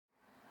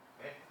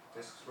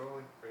Discs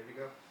rolling, ready to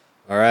go.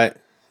 All right.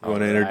 You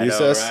want to introduce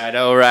us?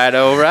 All right.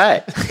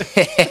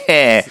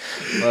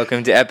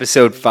 Welcome to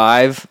episode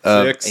 5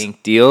 of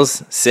Ink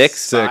Deals.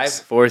 6, 5,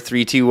 4,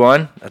 3, 2,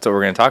 1. That's what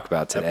we're going to talk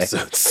about today.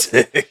 Episode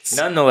 6.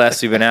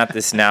 Nonetheless, we've been at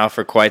this now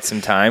for quite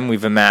some time.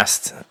 We've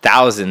amassed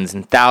thousands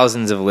and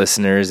thousands of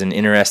listeners and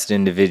interested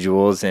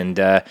individuals, and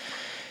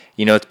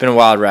it's been a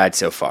wild ride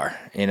so far.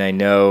 And I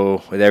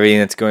know with everything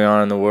that's going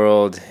on in the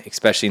world,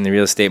 especially in the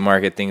real estate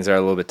market, things are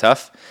a little bit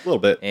tough. A little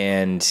bit.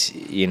 And,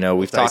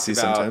 we've talked about...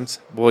 sometimes.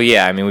 Well,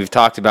 yeah, I mean, we've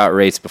talked about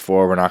rates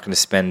before. We're not going to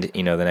spend,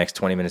 the next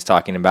 20 minutes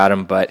talking about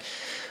them. But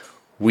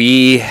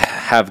we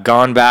have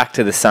gone back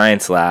to the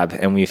science lab,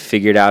 and we've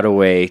figured out a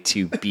way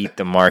to beat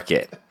the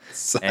market.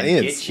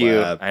 Science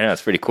lab. I know,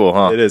 it's pretty cool,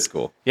 huh? It is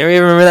cool. You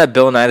ever remember that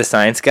Bill Nye the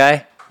Science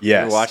Guy?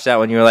 Yes. You ever watched that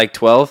when you were like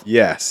 12?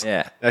 Yes.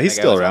 Yeah. Now, he's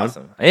still around.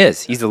 Awesome. He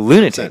is. He's a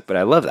lunatic, but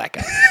I love that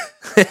guy.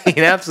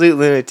 An absolute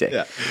lunatic.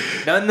 Yeah.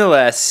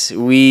 Nonetheless,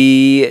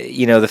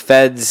 the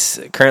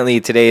Feds,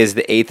 currently today is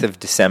the 8th of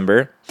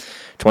December,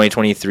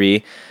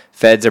 2023.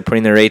 Feds are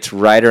putting their rates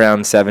right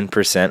around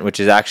 7%, which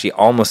is actually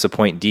almost a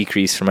point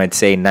decrease from, I'd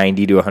say,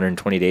 90 to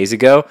 120 days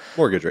ago.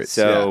 Mortgage rates.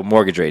 So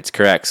mortgage rates,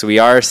 correct. So we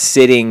are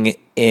sitting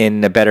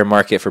in a better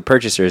market for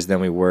purchasers than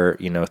we were,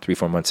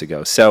 3-4 months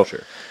ago. So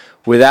sure.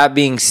 With that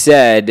being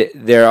said,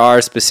 there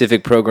are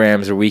specific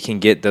programs where we can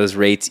get those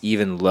rates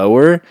even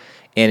lower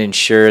and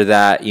ensure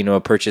that, a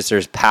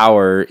purchaser's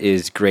power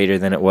is greater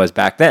than it was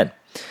back then.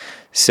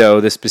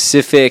 So the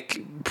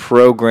specific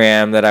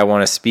program that I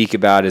want to speak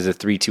about is a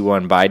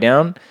 3-2-1 buy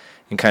down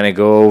and kind of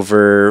go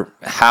over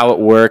how it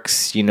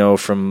works,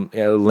 from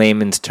a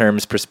layman's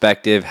terms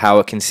perspective, how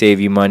it can save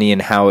you money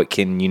and how it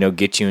can,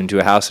 get you into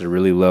a house at a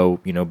really low,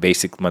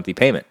 basic monthly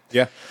payment.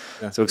 Yeah.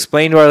 So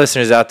explain to our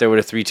listeners out there what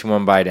a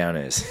 3-2-1 buy down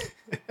is.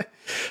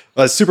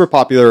 Well, it's super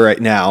popular right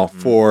now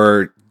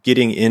for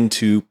getting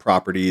into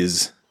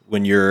properties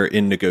when you're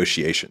in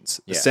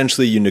negotiations. Yeah.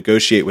 Essentially, you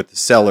negotiate with the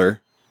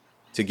seller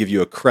to give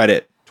you a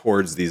credit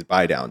towards these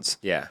buy downs.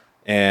 Yeah.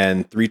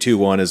 And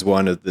 3-2-1 is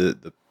one of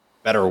the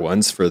better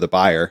ones for the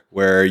buyer,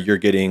 where you're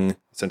getting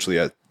essentially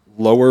a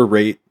lower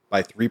rate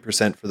by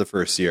 3% for the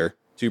first year,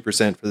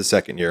 2% for the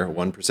second year,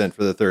 1%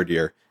 for the third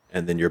year,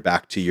 and then you're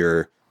back to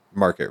your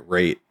market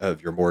rate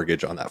of your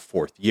mortgage on that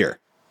fourth year.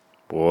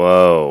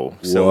 Whoa.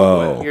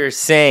 So what you're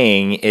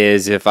saying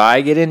is if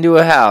I get into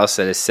a house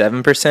at a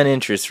 7%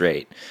 interest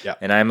rate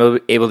and I'm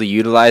able to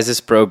utilize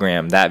this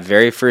program, that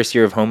very first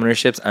year of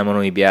homeownership, I'm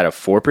going to be at a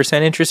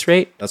 4% interest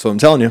rate? That's what I'm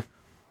telling you.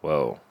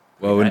 Whoa.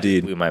 Whoa,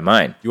 indeed. Blew my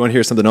mind. You want to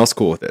hear something else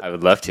cool with it? I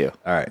would love to.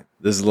 All right.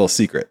 This is a little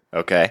secret.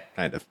 Okay.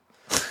 Kind of.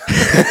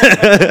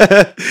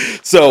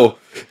 So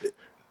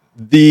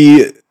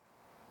the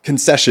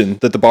concession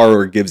that the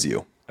borrower gives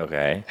you,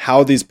 okay,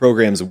 how these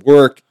programs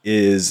work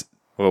is...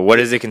 Well,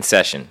 what is a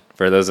concession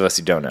for those of us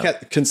who don't know?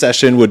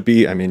 Concession would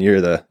be,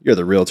 you're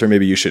the realtor,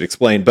 maybe you should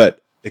explain, but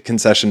a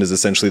concession is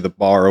essentially the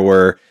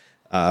borrower,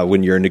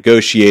 when you're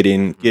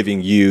negotiating,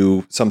 giving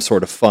you some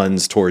sort of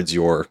funds towards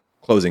your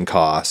closing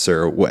costs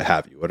or what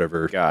have you,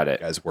 whatever you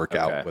guys work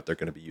out what they're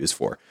going to be used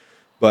for.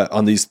 But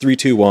on these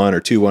 3-2-1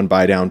 or 2-1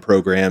 buy down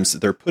programs,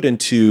 they're put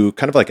into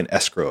kind of like an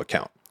escrow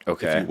account,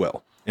 if you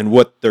will. And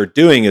what they're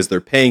doing is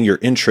they're paying your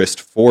interest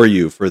for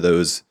you for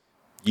those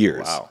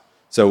years. Wow.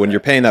 So when you're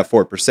paying that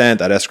 4%,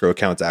 that escrow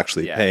account's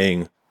actually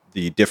paying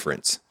the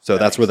difference. So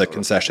that's where the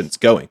concession's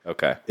going.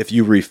 Okay. If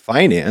you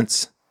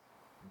refinance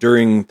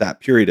during that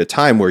period of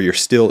time where you're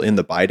still in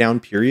the buy down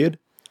period,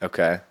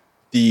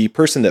 the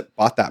person that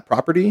bought that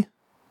property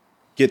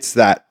gets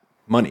that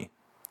money.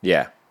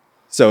 Yeah.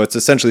 So it's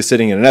essentially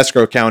sitting in an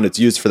escrow account. It's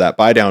used for that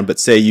buy down. But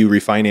say you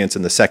refinance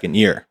in the second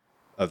year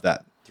of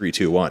that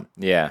 3-2-1.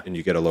 Yeah. And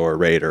you get a lower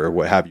rate or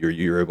what have you.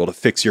 You're able to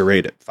fix your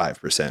rate at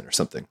 5% or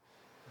something.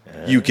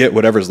 You get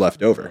whatever's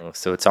left over.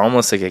 So it's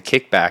almost like a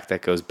kickback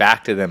that goes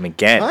back to them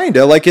again.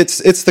 Kinda, like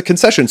it's the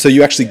concession. So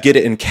you actually get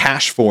it in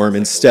cash form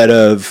instead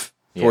of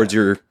towards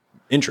your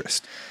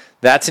interest.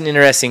 That's an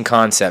interesting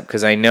concept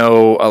because I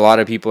know a lot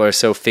of people are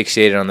so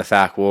fixated on the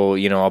fact, well,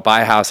 I'll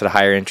buy a house at a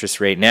higher interest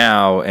rate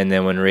now, and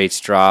then when rates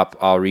drop,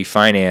 I'll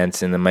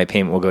refinance, and then my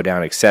payment will go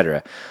down,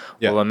 etc.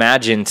 Yeah. Well,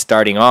 imagine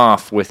starting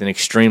off with an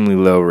extremely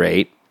low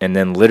rate, and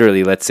then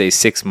literally, let's say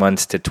 6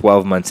 months to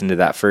 12 months into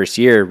that first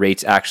year,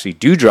 rates actually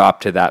do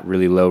drop to that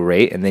really low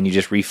rate, and then you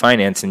just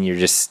refinance, and you're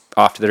just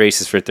off to the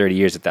races for 30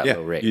 years at that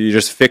low rate. You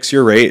just fix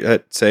your rate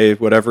at, say,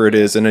 whatever it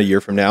is in a year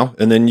from now,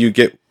 and then you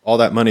get all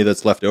that money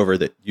that's left over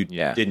that you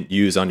didn't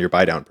use on your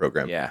buy down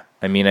program. Yeah.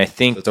 I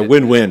think... So it's a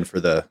win-win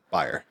for the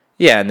buyer.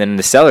 Yeah, and then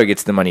the seller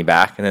gets the money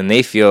back, and then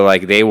they feel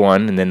like they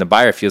won, and then the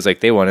buyer feels like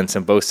they won, and so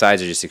both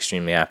sides are just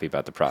extremely happy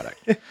about the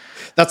product.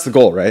 That's the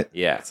goal, right?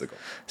 Yeah. That's the goal.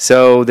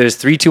 So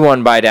there's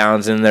 3-2-1 buy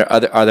downs, and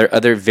are there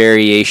other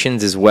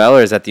variations as well,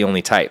 or is that the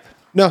only type?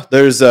 No,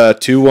 there's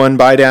 2-1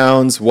 buy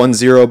downs,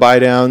 1-0 buy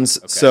downs.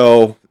 Okay.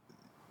 So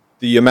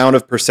the amount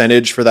of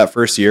percentage for that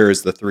first year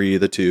is the 3,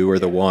 the 2, or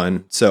the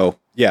 1. So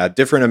yeah,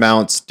 different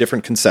amounts,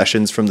 different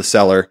concessions from the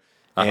seller,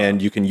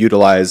 and you can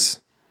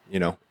utilize,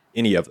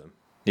 any of them.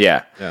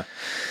 Yeah.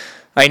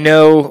 I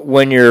know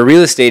when you're a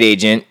real estate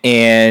agent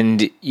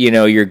and,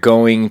 you're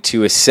going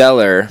to a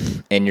seller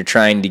and you're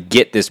trying to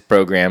get this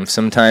program,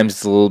 sometimes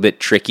it's a little bit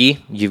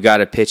tricky. You've got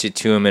to pitch it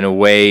to them in a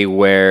way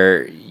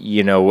where,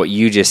 what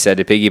you just said,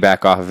 to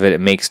piggyback off of it,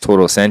 it makes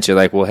total sense. You're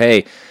like, well,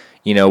 hey,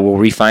 we'll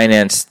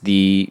refinance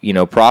the,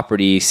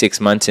 property 6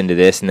 months into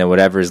this, and then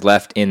whatever is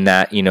left in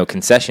that,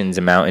 concessions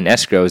amount in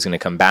escrow is going to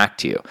come back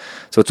to you.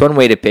 So it's one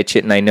way to pitch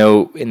it. And I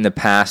know in the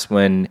past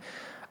when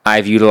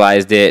I've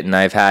utilized it and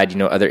I've had,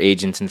 other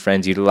agents and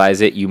friends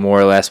utilize it, you more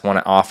or less want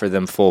to offer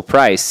them full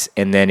price.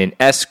 And then in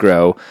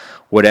escrow,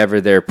 whatever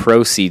their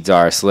proceeds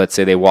are, so let's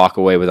say they walk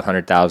away with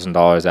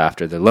 $100,000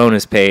 after the loan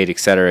is paid, et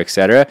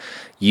cetera,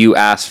 you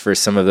ask for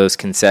some of those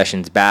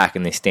concessions back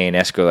and they stay in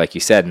escrow, like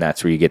you said, and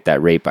that's where you get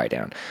that rate buy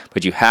down.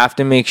 But you have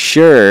to make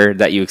sure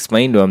that you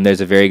explain to them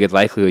there's a very good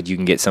likelihood you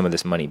can get some of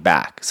this money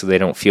back, so they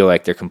don't feel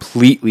like they're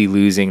completely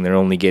losing. They're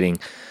only getting,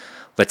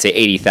 let's say,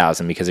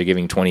 $80,000 because they're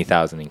giving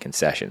 $20,000 in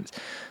concessions.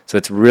 So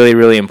it's really,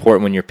 really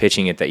important when you're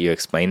pitching it that you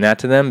explain that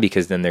to them,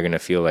 because then they're going to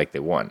feel like they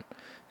won.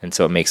 And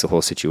so it makes the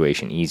whole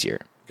situation easier.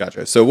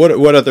 Gotcha. So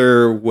what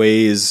other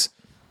ways,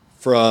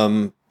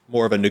 from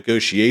more of a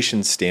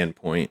negotiation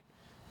standpoint,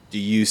 do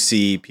you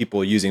see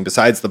people using,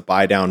 besides the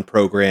buy down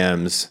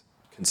programs,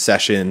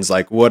 concessions?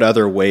 Like, what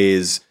other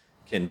ways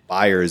can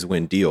buyers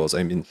win deals?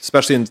 I mean,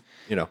 especially in,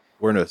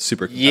 we're in a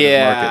super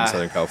competitive market in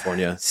Southern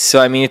California. So,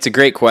 I mean, it's a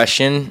great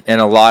question. And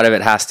a lot of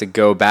it has to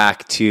go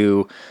back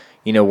to,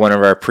 one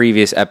of our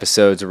previous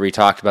episodes where we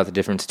talked about the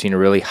difference between a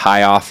really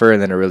high offer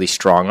and then a really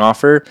strong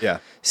offer. Yeah.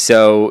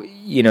 So,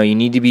 you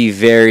need to be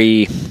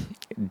very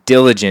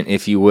diligent,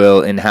 if you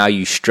will, in how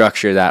you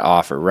structure that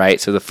offer,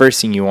 right? So the first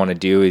thing you want to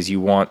do is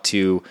you want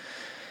to,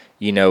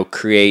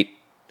 create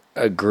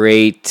a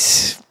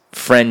great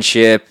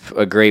friendship,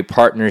 a great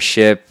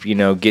partnership,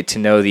 get to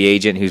know the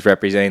agent who's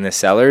representing the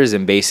sellers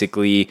and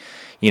basically,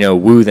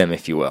 woo them,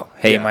 if you will.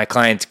 Hey, my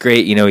client's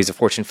great. He's a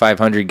Fortune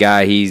 500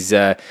 guy. He's,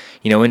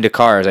 into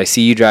cars. I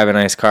see you drive a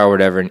nice car or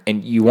whatever.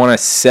 And you want to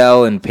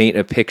sell and paint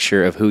a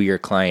picture of who your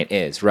client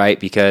is, right?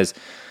 Because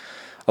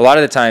a lot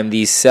of the time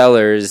these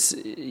sellers,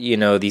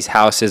 these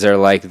houses are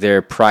like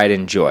their pride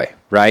and joy,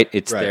 right?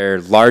 It's their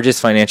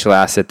largest financial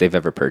asset they've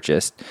ever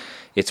purchased.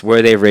 It's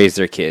where they've raised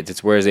their kids.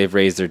 It's where they've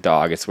raised their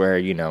dog. It's where,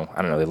 I don't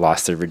know, they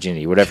lost their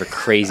virginity, whatever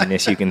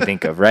craziness you can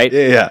think of, right?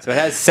 Yeah. So it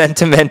has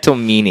sentimental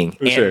meaning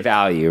and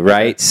value,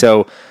 right?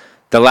 So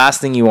the last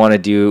thing you want to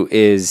do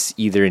is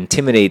either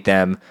intimidate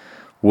them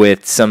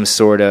with some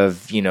sort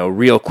of,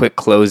 real quick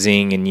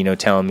closing and,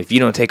 tell them, if you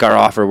don't take our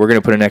offer, we're going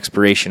to put an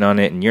expiration on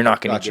it and you're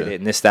not going to get it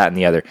and this, that, and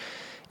the other.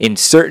 In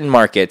certain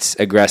markets,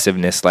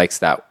 aggressiveness like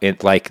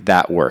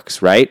that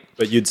works, right?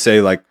 But you'd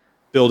say, like,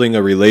 building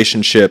a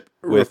relationship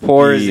with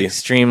rapport is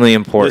extremely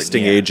important.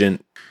 Listing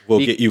agent will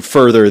get you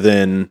further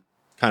than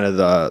kind of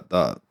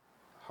the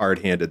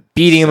hard-handed.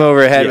 Beating him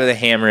over the head with a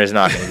hammer is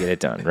not going to get it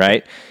done,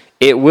 right?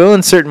 It will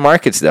in certain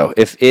markets, though.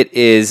 If it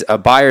is a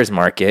buyer's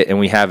market and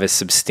we have a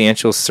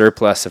substantial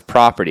surplus of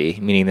property,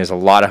 meaning there's a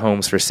lot of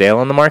homes for sale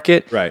on the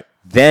market, right,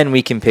 then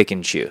we can pick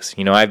and choose.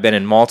 I've been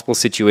in multiple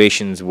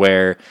situations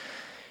where,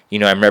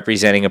 I'm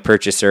representing a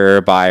purchaser or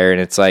a buyer, and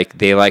it's like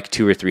they like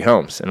 2 or 3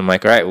 homes. And I'm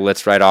like, all right, well,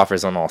 let's write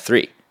offers on all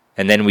 3.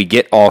 And then we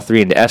get all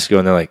 3 into escrow,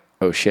 and they're like,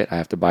 oh, shit, I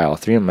have to buy all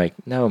 3. I'm like,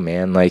 no,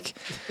 man. Like,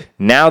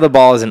 now the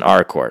ball is in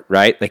our court,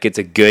 right? Like, it's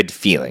a good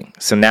feeling.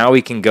 So now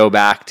we can go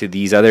back to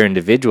these other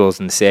individuals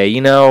and say,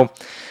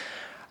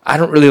 I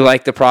don't really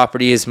like the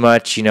property as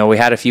much. We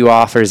had a few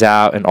offers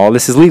out, and all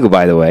this is legal,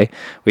 by the way.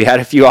 We had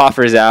a few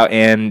offers out,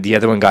 and the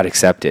other one got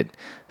accepted.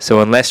 So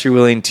unless you're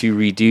willing to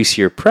reduce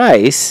your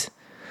price,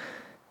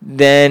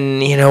 then,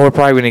 we're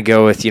probably going to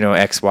go with,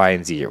 X, Y,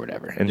 and Z or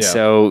whatever. And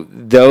so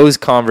those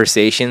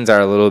conversations are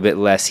a little bit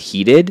less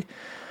heated,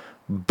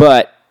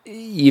 but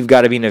you've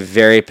got to be in a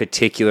very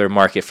particular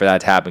market for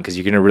that to happen, because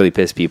you're going to really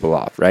piss people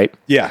off, right?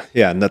 Yeah,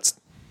 and that's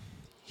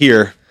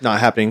here not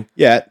happening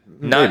yet,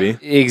 maybe.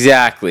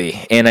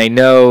 Exactly. And I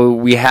know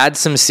we had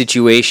some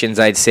situations,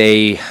 I'd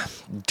say,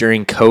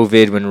 during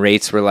COVID when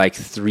rates were like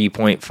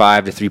 3.5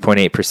 to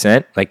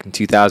 3.8%, like in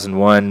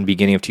 2001,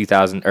 beginning of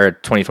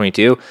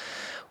 2022.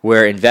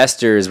 Where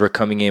investors were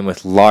coming in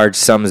with large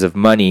sums of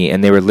money,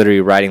 and they were literally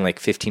writing like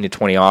 15 to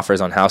 20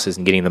 offers on houses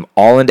and getting them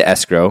all into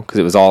escrow, because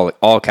it was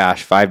all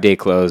cash, 5-day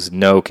close,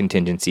 no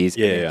contingencies,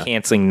 and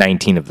canceling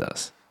 19 of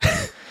those.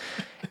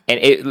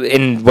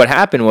 and what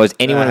happened was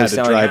anyone who was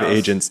selling drive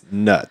agents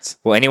nuts.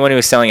 Well, anyone who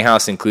was selling a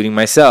house, including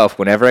myself,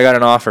 whenever I got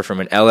an offer from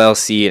an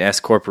LLC, an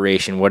S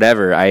corporation,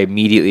 whatever, I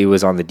immediately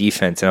was on the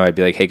defense, and I'd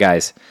be like, hey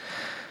guys,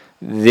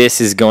 this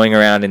is going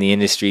around in the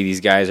industry. These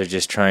guys are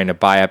just trying to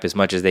buy up as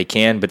much as they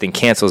can, but then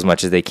cancel as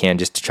much as they can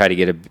just to try to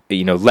get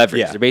leverage.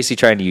 Yeah. They're basically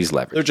trying to use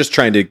leverage. They're just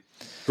trying to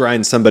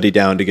grind somebody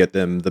down to get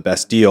them the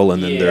best deal,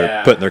 and then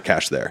they're putting their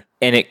cash there.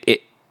 And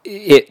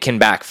it can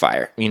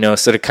backfire,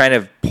 So to kind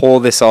of pull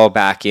this all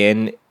back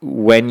in,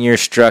 when you're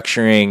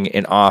structuring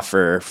an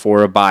offer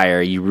for a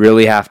buyer, you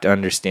really have to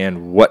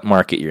understand what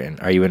market you're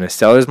in. Are you in a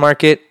seller's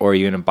market or are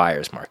you in a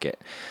buyer's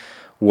market?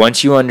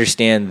 Once you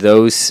understand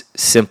those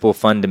simple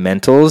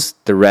fundamentals,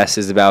 the rest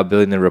is about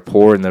building the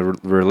rapport and the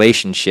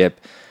relationship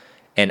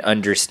and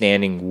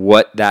understanding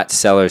what that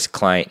seller's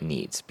client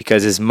needs.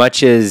 Because as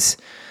much as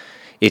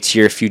it's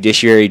your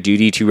fiduciary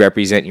duty to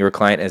represent your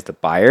client as the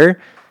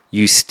buyer,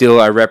 you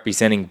still are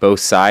representing both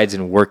sides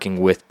and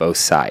working with both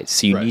sides.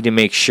 So you need to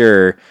make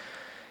sure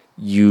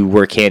you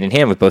work hand in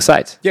hand with both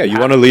sides. Yeah, you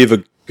want to leave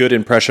a good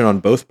impression on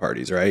both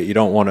parties, right? You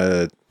don't want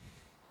to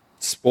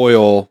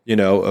spoil,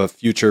 a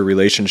future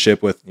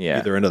relationship with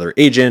either another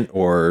agent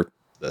or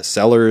the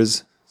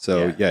sellers.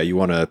 So you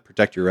want to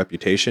protect your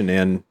reputation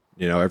and,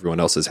 everyone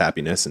else's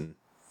happiness and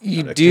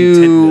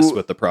contentness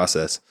with the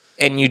process.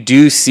 And you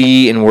do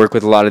see and work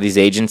with a lot of these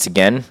agents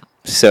again.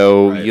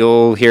 So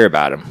you'll hear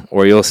about them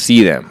or you'll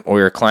see them or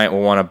your client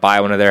will want to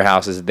buy one of their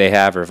houses that they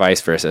have or vice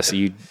versa. So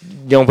you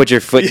don't put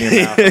your foot in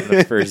your mouth on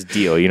the first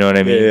deal. You know what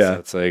I mean?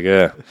 Yeah. So it's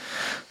like,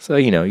 so,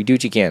 you do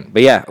what you can.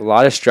 But yeah, a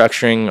lot of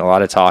structuring, a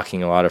lot of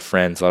talking, a lot of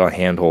friends, a lot of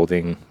hand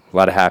holding, a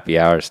lot of happy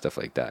hours, stuff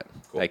like that.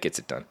 Cool. That gets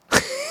it done.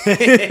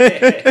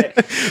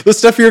 The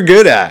stuff you're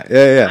good at.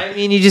 Yeah. I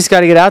mean, you just got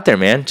to get out there,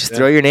 man. Just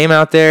throw your name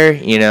out there,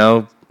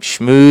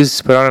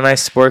 schmooze, put on a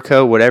nice sport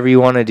coat, whatever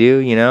you want to do,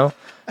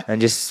 and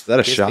just Is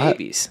that a shot?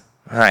 Babies.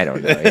 I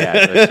don't know. Yeah,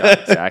 it's a shot,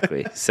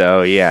 exactly.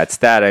 So yeah, it's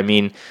that. I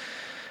mean,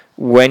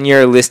 when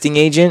you're a listing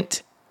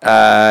agent,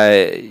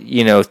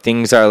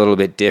 things are a little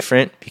bit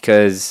different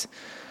because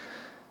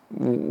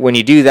when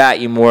you do that,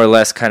 you more or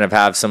less kind of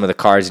have some of the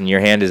cards in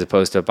your hand as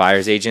opposed to a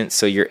buyer's agent.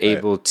 So you're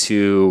able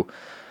to,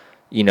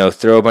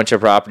 throw a bunch of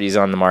properties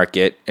on the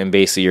market and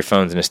basically your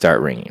phone's going to start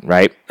ringing,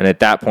 right? And at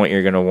that point,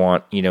 you're going to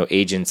want,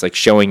 agents, like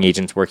showing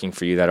agents working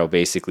for you that'll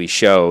basically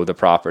show the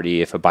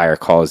property if a buyer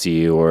calls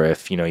you or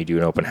if, you do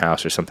an open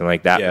house or something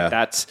like that. Yeah. But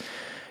that's,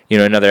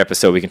 another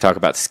episode we can talk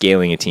about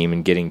scaling a team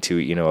and getting to,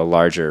 a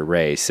larger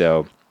array.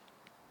 So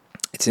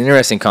it's an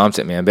interesting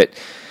concept, man. But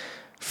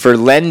for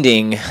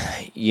lending,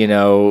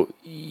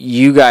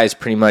 you guys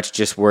pretty much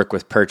just work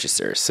with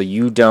purchasers. So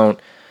you don't.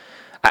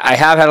 I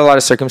have had a lot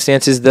of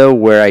circumstances, though,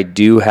 where I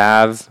do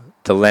have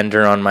the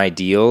lender on my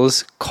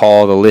deals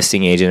call the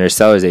listing agent or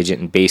seller's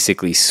agent and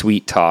basically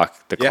sweet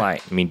talk the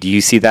client. I mean, do you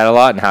see that a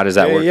lot? And how does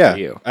that work for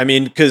you? I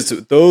mean, because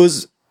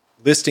those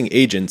listing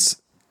agents,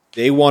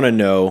 they want to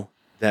know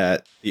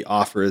that the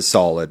offer is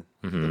solid,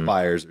 the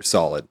buyers are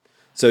solid.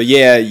 So,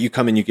 you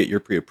come in, you get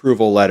your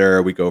pre-approval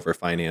letter, we go over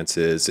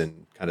finances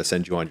and kind of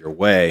send you on your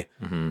way.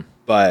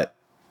 But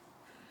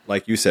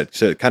like you said,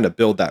 to kind of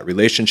build that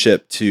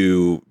relationship,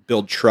 to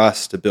build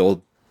trust, to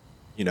build,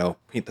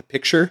 paint the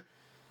picture.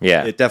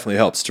 Yeah, it definitely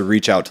helps to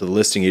reach out to the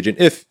listing agent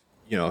if,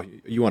 you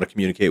want to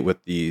communicate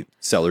with the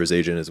seller's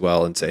agent as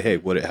well and say, hey,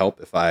 would it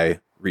help if I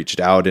reached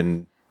out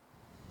and,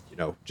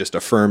 just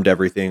affirmed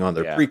everything on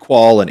their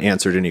pre-qual and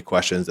answered any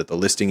questions that the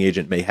listing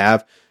agent may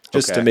have,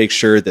 just to make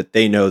sure that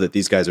they know that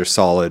these guys are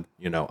solid,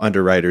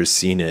 underwriters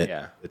seen it,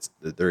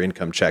 their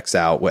income checks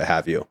out, what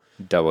have you.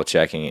 Double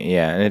checking it,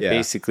 and it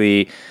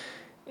basically,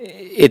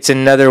 it's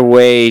another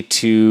way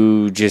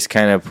to just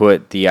kind of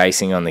put the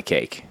icing on the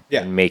cake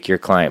and make your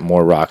client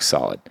more rock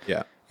solid.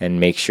 Yeah.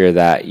 And make sure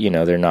that,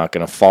 they're not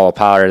going to fall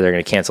apart or they're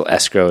going to cancel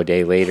escrow a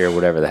day later,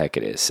 whatever the heck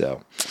it is.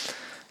 So,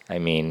 I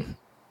mean,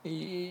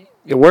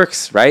 it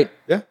works, right?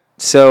 Yeah.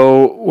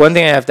 So one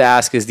thing I have to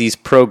ask is these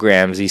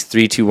programs, these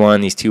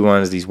 3-2-1, these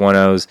 2-1s, these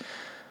 1-0s,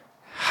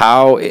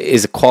 how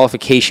is a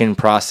qualification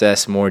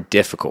process more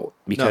difficult?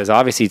 Because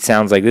obviously it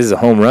sounds like this is a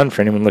home run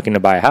for anyone looking to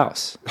buy a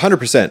house.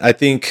 100%. I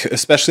think,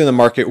 especially in the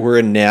market we're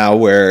in now,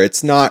 where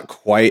it's not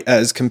quite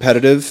as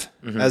competitive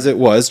as it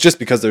was, just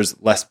because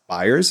there's less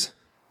buyers.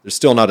 There's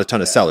still not a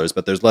ton of sellers,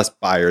 but there's less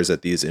buyers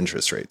at these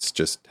interest rates,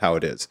 just how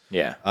it is.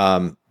 Yeah.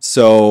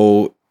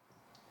 So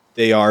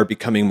they are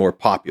becoming more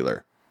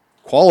popular.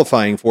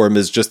 Qualifying for them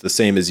is just the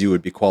same as you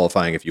would be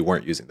qualifying if you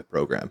weren't using the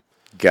program.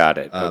 Got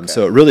it. Okay.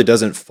 So it really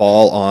doesn't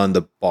fall on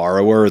the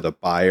borrower or the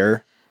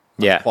buyer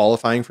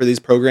qualifying for these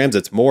programs.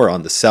 It's more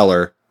on the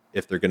seller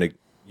if they're going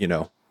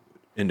to,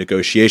 in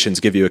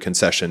negotiations, give you a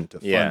concession to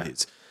fund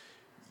these.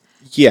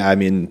 Yeah, I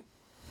mean,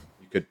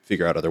 you could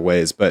figure out other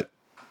ways, but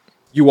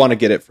you want to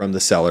get it from the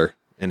seller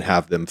and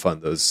have them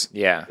fund those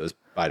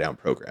buy down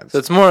programs. So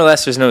it's more or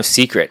less there's no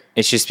secret.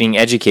 It's just being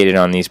educated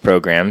on these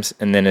programs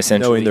and then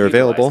essentially knowing they're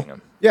available.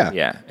 Them. Yeah.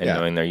 Yeah. And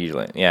knowing they're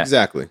usually. Yeah.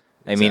 Exactly.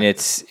 I mean,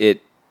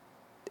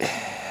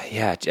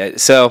 yeah.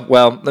 So,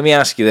 well, let me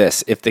ask you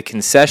this. If the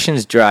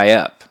concessions dry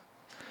up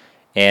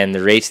and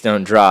the rates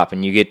don't drop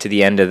and you get to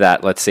the end of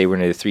that, let's say we're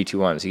into the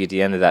 3-2-1s, you get to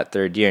the end of that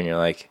third year and you're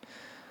like,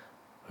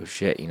 oh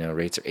shit,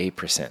 rates are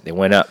 8%. They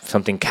went up.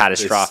 Something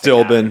catastrophic. It's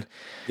still been,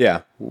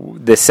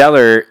 The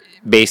seller,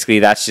 basically,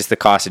 that's just the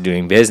cost of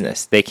doing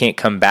business. They can't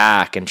come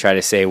back and try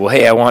to say, well,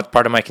 hey, I want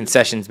part of my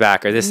concessions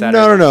back or this, that.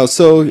 No.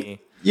 So,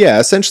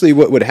 essentially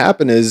what would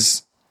happen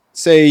is,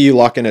 say you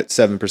lock in at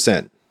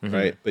 7%,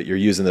 right? But you're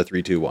using the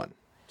 3-2-1.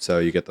 So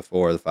you get the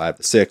 4, the 5,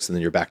 the 6, and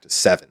then you're back to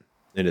 7.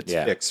 And it's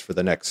fixed for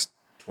the next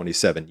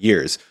 27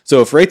 years.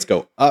 So if rates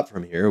go up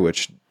from here,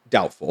 which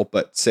doubtful,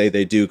 but say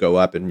they do go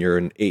up and you're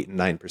an 8 and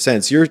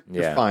 9%, so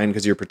you're fine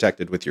because you're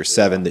protected with your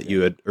 7 that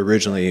you had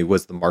originally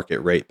was the market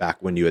rate back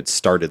when you had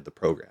started the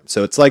program.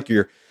 So it's like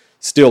you're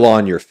still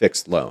on your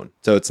fixed loan.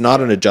 So it's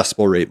not an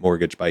adjustable rate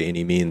mortgage by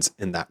any means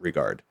in that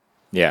regard.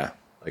 Yeah.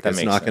 Like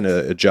it's not going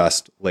to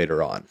adjust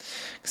later on.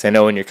 Because I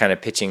know when you're kind of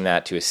pitching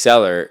that to a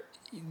seller,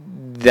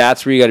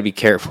 that's where you got to be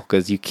careful,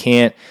 because you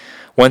can't.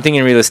 One thing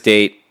in real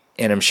estate,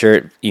 and I'm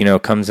sure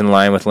it comes in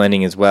line with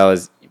lending as well,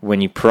 is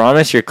when you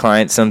promise your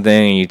client something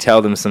and you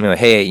tell them something like,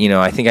 hey,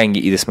 I think I can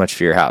get you this much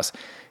for your house.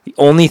 The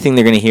only thing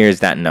they're going to hear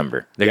is that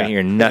number. They're going to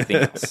hear nothing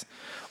else.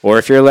 Or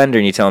if you're a lender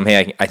and you tell them,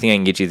 hey, I think I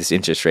can get you this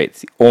interest rate,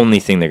 it's the only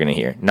thing they're going to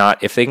hear.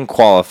 Not if they can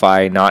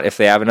qualify, not if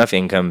they have enough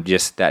income,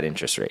 just that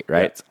interest rate,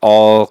 right? It's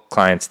all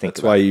clients think That's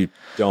about. why you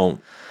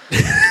don't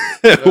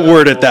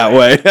word it that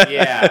way.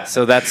 Yeah.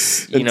 So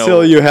that's,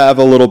 until you have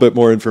a little bit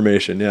more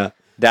information. Yeah.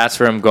 That's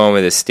where I'm going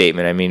with this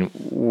statement. I mean,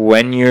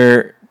 when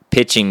you're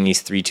pitching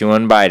these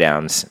 3-2-1 buy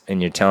downs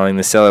and you're telling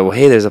the seller, well,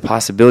 hey, there's a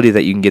possibility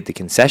that you can get the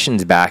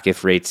concessions back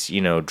if rates,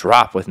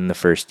 drop within the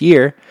first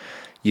year,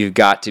 you've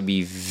got to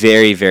be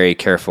very, very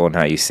careful in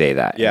how you say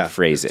that and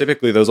phrase it.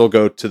 Typically, those will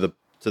go to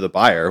the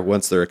buyer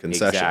once they're a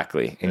concession.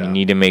 Exactly. And you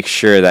need to make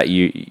sure that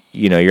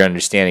you're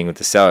understanding with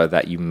the seller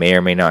that you may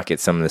or may not get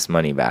some of this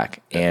money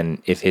back.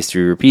 And if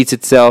history repeats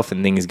itself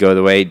and things go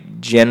the way,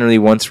 generally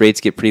once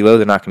rates get pretty low,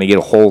 they're not going to get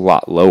a whole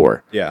lot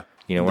lower. Yeah.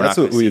 We're not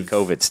going to see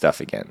COVID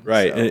stuff again.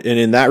 Right. So. And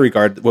in that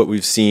regard, what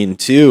we've seen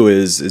too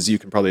is, as you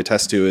can probably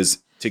attest to, is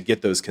to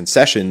get those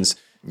concessions.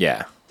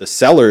 Yeah. The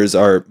sellers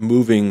are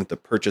moving the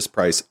purchase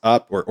price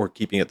up or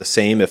keeping it the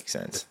same if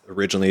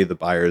originally the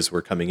buyers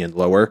were coming in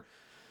lower.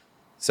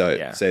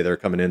 So say they're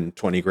coming in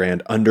 20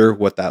 grand under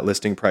what that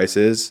listing price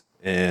is,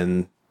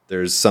 and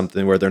there's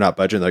something where they're not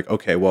budgeting, like,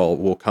 okay, well,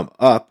 we'll come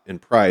up in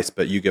price,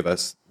 but you give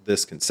us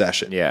this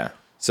concession. Yeah.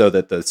 So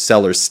that the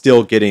seller's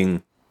still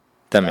getting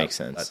that makes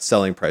sense. That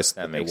selling price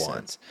that makes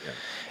sense. Yeah.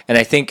 And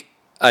I think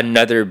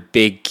another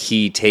big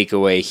key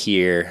takeaway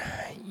here,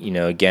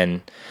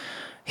 again,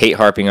 hate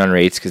harping on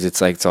rates because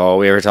it's all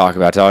we ever talk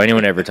about. It's all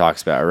anyone ever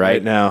talks about,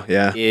 right now,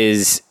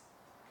 is,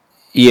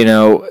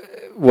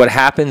 what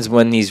happens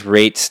when these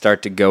rates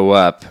start to go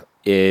up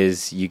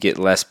is you get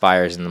less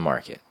buyers in the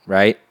market,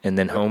 right? And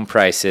then home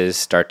prices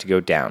start to go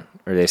down,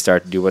 or they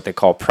start to do what they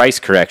call price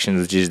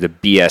corrections, which is the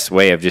BS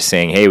way of just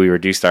saying, hey, we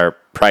reduced our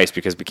price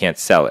because we can't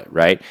sell it,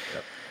 right?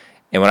 Yep.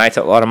 And what I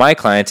tell a lot of my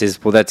clients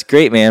is, well, that's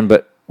great, man,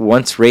 but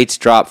once rates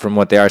drop from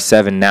what they are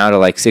 7 now to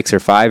like 6 or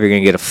 5, you're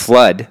going to get a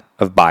flood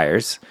of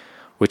buyers,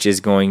 which is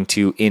going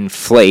to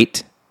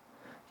inflate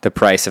the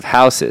price of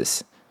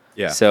houses.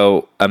 Yeah.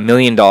 So $1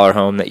 million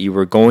home that you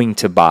were going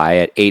to buy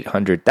at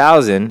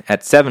 $800,000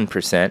 at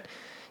 7%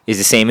 is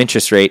the same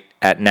interest rate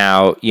at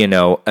now,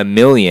 $1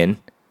 million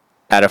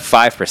at a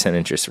 5%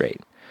 interest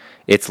rate.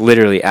 It's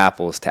literally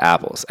apples to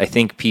apples. I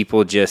think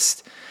people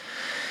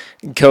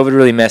COVID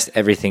really messed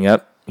everything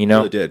up.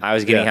 Really did. I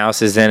was getting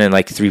houses then in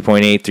like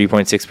 3.8,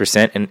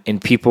 3.6%.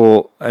 And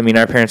people,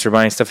 our parents were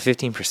buying stuff at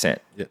 15%,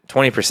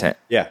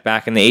 20%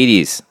 back in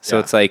the 80s. So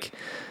it's like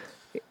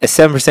a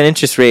 7%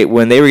 interest rate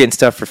when they were getting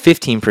stuff for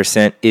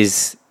 15%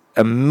 is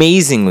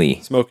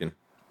amazingly smoking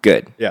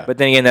good. Yeah. But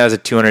then again, that was a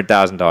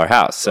 $200,000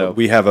 house. So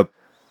we have a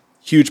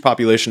huge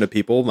population of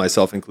people,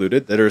 myself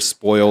included, that are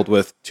spoiled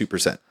with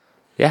 2%.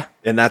 Yeah.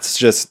 And that's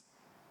just,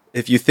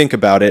 if you think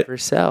about it, for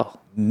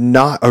sale,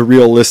 not a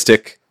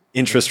realistic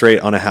interest rate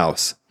on a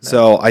house. No.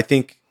 So I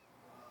think,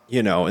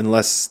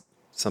 unless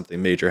something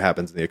major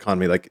happens in the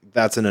economy, like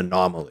that's an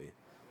anomaly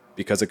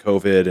because of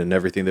COVID and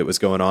everything that was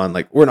going on.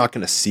 Like we're not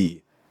going to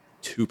see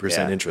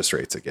 2% interest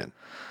rates again.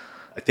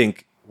 I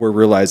think we're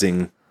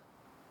realizing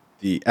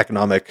the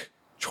economic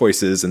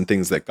choices and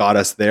things that got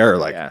us there are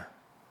like,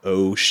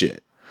 oh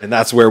shit. And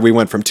that's where we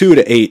went from 2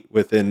 to 8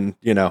 within,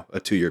 a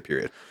 2-year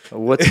period.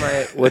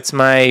 What's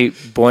my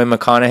boy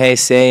McConaughey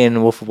say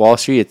in Wolf of Wall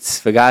Street? It's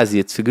Fugazi,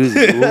 it's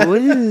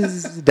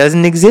Fuguzi. It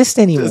doesn't exist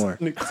anymore.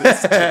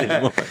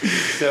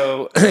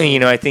 So,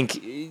 I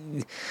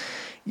think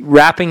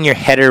wrapping your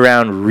head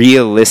around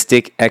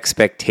realistic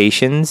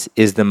expectations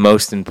is the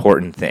most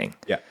important thing.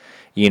 Yeah.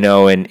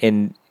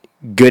 And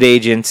good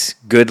agents,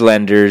 good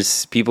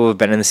lenders, people who have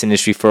been in this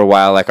industry for a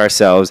while like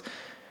ourselves,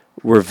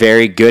 we're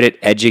very good at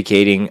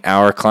educating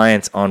our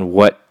clients on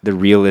what the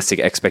realistic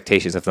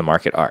expectations of the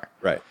market are.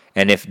 Right.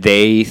 And if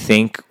they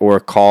think or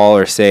call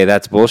or say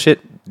that's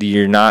bullshit,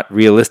 you're not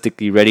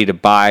realistically ready to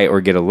buy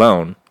or get a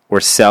loan or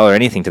sell or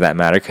anything to that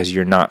matter because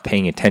you're not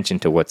paying attention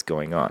to what's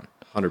going on.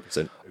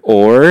 100%.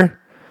 Or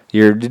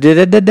you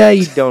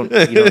don't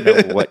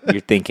know what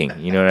you're thinking.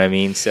 You know what I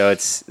mean? So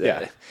it's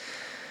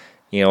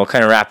we'll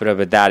kind of wrap it up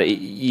at that.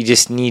 You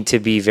just need to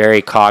be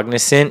very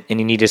cognizant, and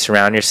you need to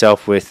surround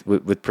yourself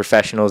with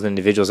professionals and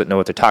individuals that know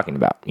what they're talking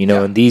about.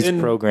 And these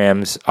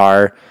programs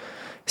are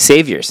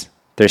saviors.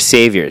 They're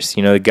saviors.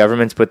 The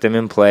government's put them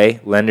in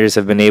play. Lenders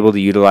have been able to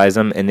utilize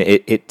them, and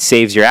it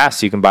saves your ass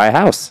so you can buy a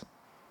house.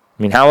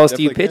 How else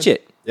do you pitch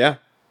it? Yeah.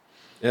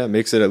 Yeah, it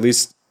makes it at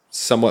least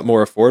somewhat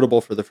more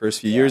affordable for the first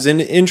few years. And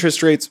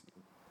interest rates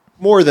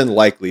more than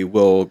likely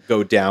will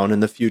go down in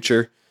the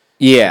future.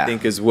 Yeah. I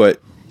think is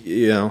what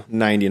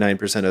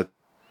 99% of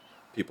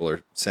people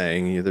are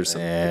saying. There's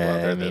some people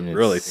out there that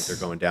really think they're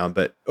going down,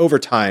 but over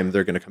time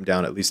they're going to come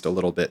down at least a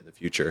little bit in the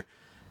future.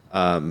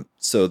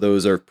 So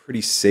those are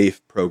pretty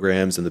safe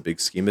programs in the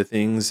big scheme of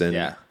things,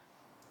 and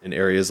in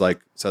areas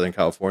like Southern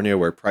California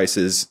where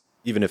prices,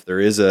 even if there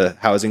is a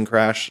housing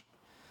crash,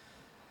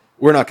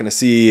 we're not going to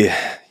see,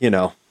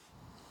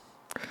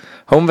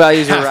 home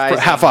values are rising.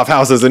 Half off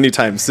houses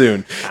anytime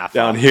soon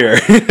down here.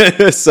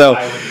 So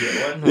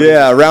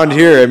around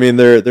here, I mean,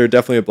 they're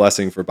definitely a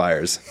blessing for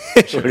buyers.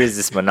 What is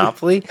this,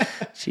 Monopoly?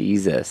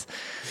 Jesus.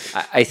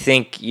 I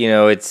think,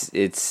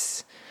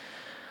 it's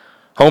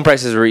home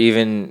prices were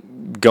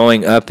even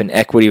going up and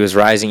equity was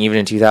rising even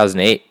in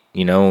 2008,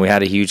 when we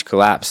had a huge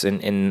collapse.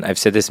 And I've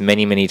said this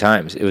many, many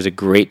times. It was a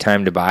great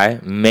time to buy.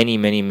 Many,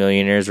 many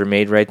millionaires were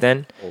made right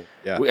then. Oh,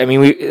 yeah. I mean,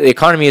 the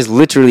economy is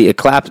literally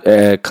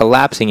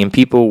collapsing and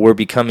people were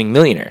becoming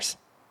millionaires.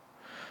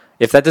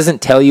 If that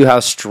doesn't tell you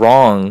how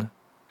strong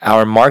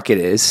our market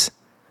is,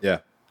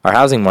 our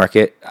housing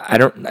market,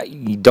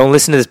 you don't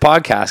listen to this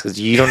podcast because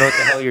you don't know what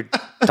the hell you're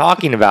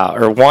talking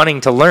about or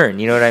wanting to learn.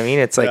 You know what I mean?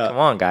 It's like, come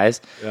on,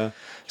 guys. Yeah.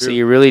 So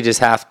you really just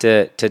have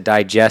to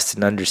digest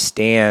and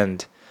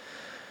understand,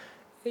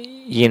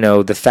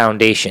 the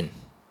foundation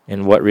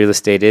and what real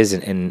estate is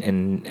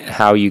and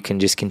how you can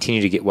just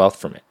continue to get wealth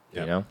from it,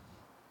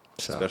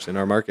 So. Especially in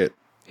our market.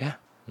 Yeah.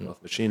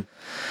 Wealth machine.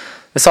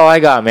 That's all I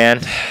got, man.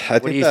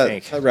 What do you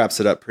think? That wraps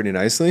it up pretty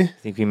nicely.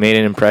 Think we made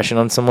an impression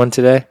on someone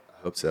today?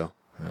 I hope so.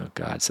 Oh,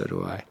 God, so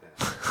do I.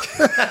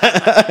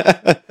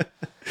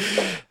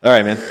 All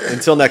right, man.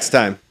 Until next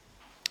time.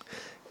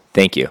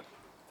 Thank you.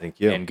 Thank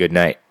you. And good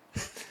night.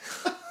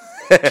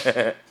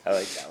 I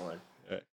like that one.